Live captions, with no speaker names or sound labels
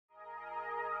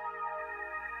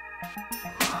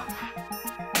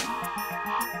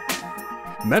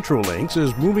Metrolinx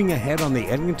is moving ahead on the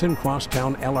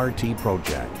Eglinton-Crosstown LRT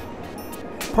project.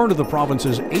 Part of the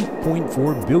province's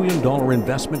 $8.4 billion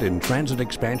investment in transit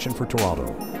expansion for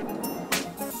Toronto.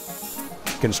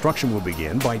 Construction will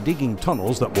begin by digging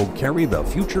tunnels that will carry the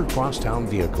future crosstown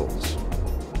vehicles.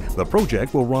 The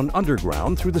project will run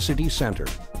underground through the city centre,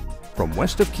 from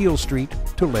west of Keele Street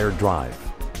to Laird Drive.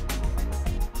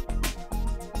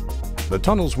 The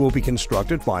tunnels will be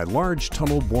constructed by large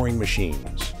tunnel boring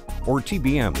machines, or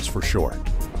TBMs for short.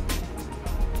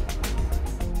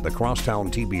 The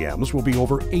crosstown TBMs will be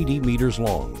over 80 meters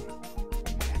long.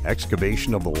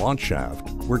 Excavation of the launch shaft,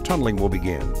 where tunneling will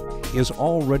begin, is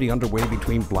already underway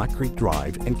between Black Creek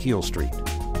Drive and Keele Street.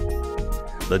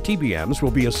 The TBMs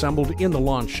will be assembled in the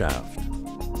launch shaft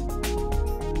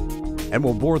and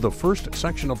will bore the first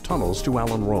section of tunnels to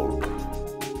Allen Road.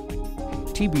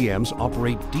 TBMs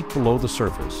operate deep below the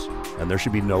surface, and there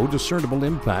should be no discernible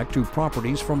impact to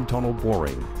properties from tunnel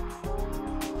boring.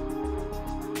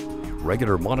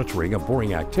 Regular monitoring of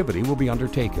boring activity will be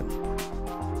undertaken.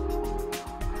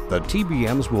 The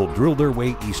TBMs will drill their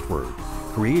way eastward,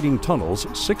 creating tunnels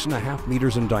 6.5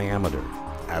 meters in diameter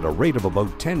at a rate of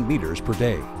about 10 meters per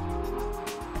day.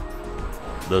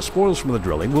 The spoils from the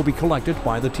drilling will be collected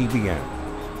by the TBM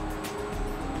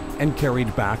and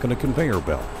carried back on a conveyor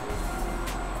belt,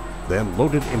 then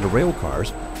loaded into rail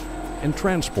cars and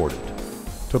transported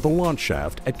to the launch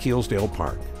shaft at Keelsdale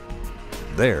Park.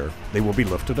 There, they will be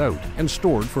lifted out and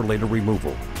stored for later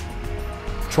removal.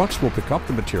 Trucks will pick up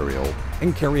the material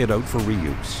and carry it out for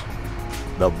reuse.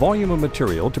 The volume of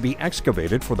material to be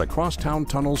excavated for the crosstown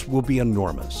tunnels will be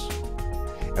enormous.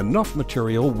 Enough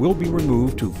material will be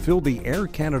removed to fill the Air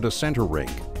Canada Centre rink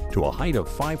to a height of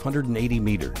 580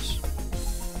 meters.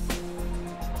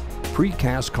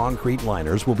 Precast concrete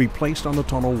liners will be placed on the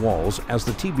tunnel walls as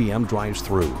the TBM drives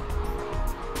through.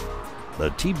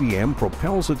 The TBM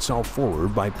propels itself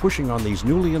forward by pushing on these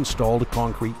newly installed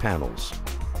concrete panels.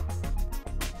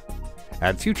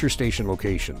 At future station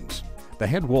locations, the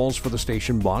head walls for the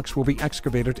station box will be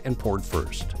excavated and poured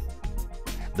first.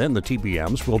 Then the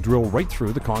TBMs will drill right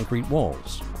through the concrete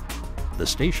walls. The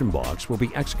station box will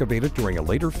be excavated during a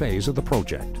later phase of the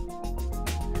project.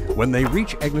 When they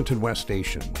reach Eglinton West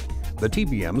Station, the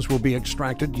TBMs will be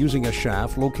extracted using a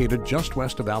shaft located just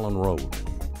west of Allen Road.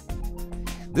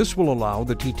 This will allow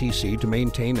the TTC to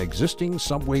maintain existing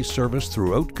subway service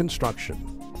throughout construction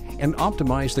and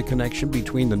optimize the connection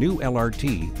between the new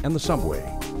LRT and the subway.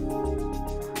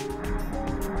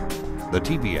 The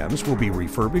TBMs will be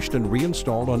refurbished and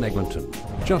reinstalled on Eglinton,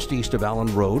 just east of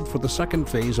Allen Road for the second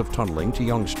phase of tunneling to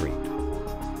Yonge Street.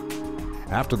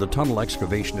 After the tunnel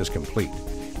excavation is complete,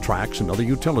 tracks and other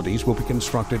utilities will be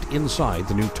constructed inside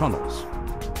the new tunnels.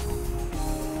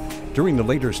 During the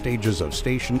later stages of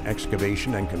station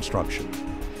excavation and construction,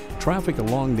 traffic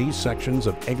along these sections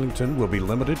of Eglinton will be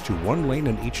limited to one lane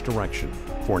in each direction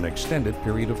for an extended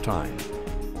period of time.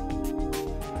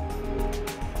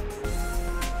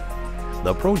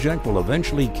 The project will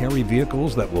eventually carry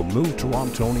vehicles that will move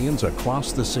Torontonians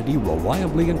across the city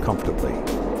reliably and comfortably,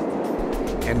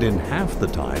 and in half the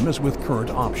time as with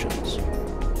current options.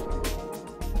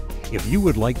 If you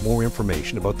would like more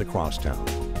information about the Crosstown,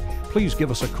 please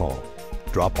give us a call,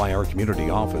 drop by our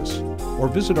community office, or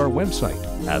visit our website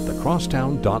at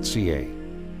thecrosstown.ca.